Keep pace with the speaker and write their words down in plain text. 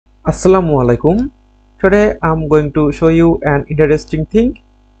Assalamu alaikum. Today I'm going to show you an interesting thing,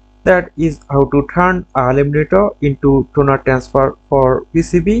 that is how to turn a laminator into toner transfer for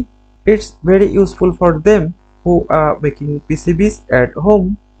PCB. It's very useful for them who are making PCBs at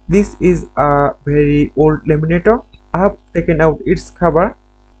home. This is a very old laminator. I have taken out its cover.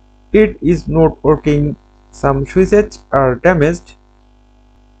 It is not working. Some switches are damaged.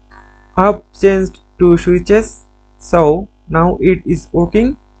 I have changed two switches, so now it is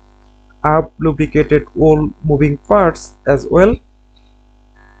working. I've lubricated all moving parts as well.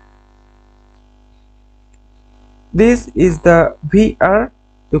 This is the VR.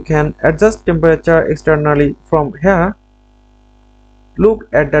 You can adjust temperature externally from here. Look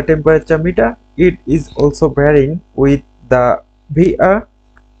at the temperature meter. It is also varying with the VR.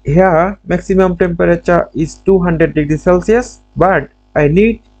 Here maximum temperature is 200 degrees Celsius, but I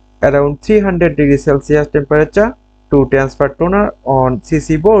need around 300 degrees Celsius temperature to transfer toner on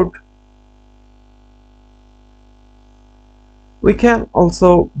CC board. We can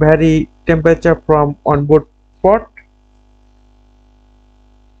also vary temperature from onboard port.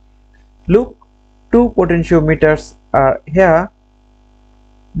 Look, two potentiometers are here.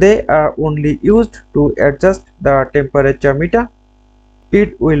 They are only used to adjust the temperature meter.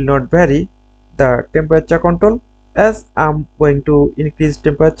 It will not vary the temperature control. As I'm going to increase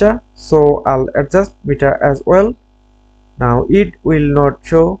temperature, so I'll adjust meter as well. Now it will not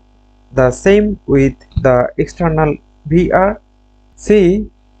show the same with the external VR. See,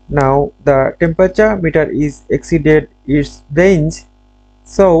 now the temperature meter is exceeded its range,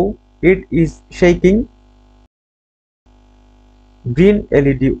 so it is shaking. Green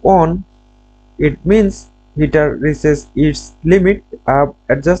LED on, it means heater reaches its limit. I've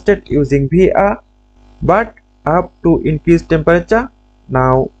adjusted using VR, but I have to increase temperature.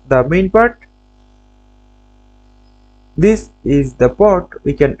 Now the main part. This is the port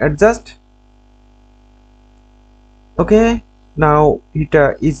we can adjust. Okay, now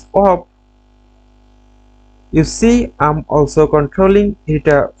heater is off. You see, I'm also controlling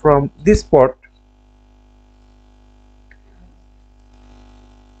heater from this port.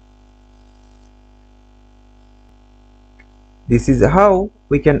 This is how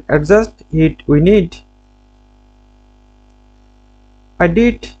we can adjust heat we need. I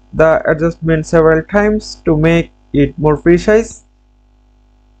did the adjustment several times to make it more precise.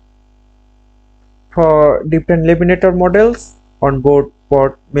 For different laminator models, onboard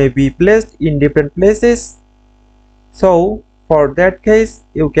port may be placed in different places. So for that case,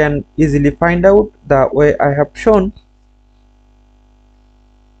 you can easily find out the way I have shown.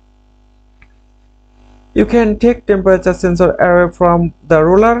 You can take temperature sensor away from the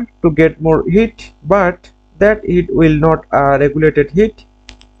roller to get more heat, but that heat will not regulated heat.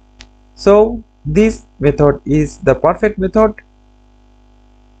 So this method is the perfect method.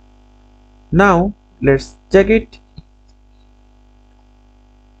 Now let's check it.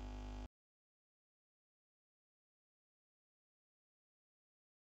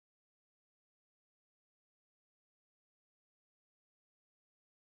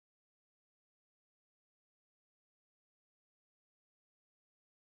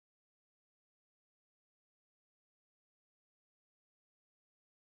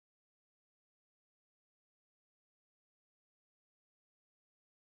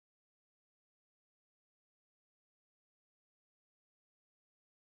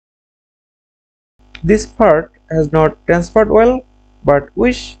 This part has not transferred well, but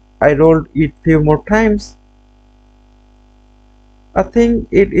wish I rolled it few more times. I think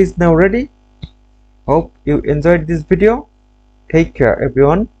it is now ready. Hope you enjoyed this video. Take care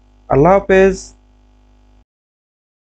everyone. Allah Hafiz.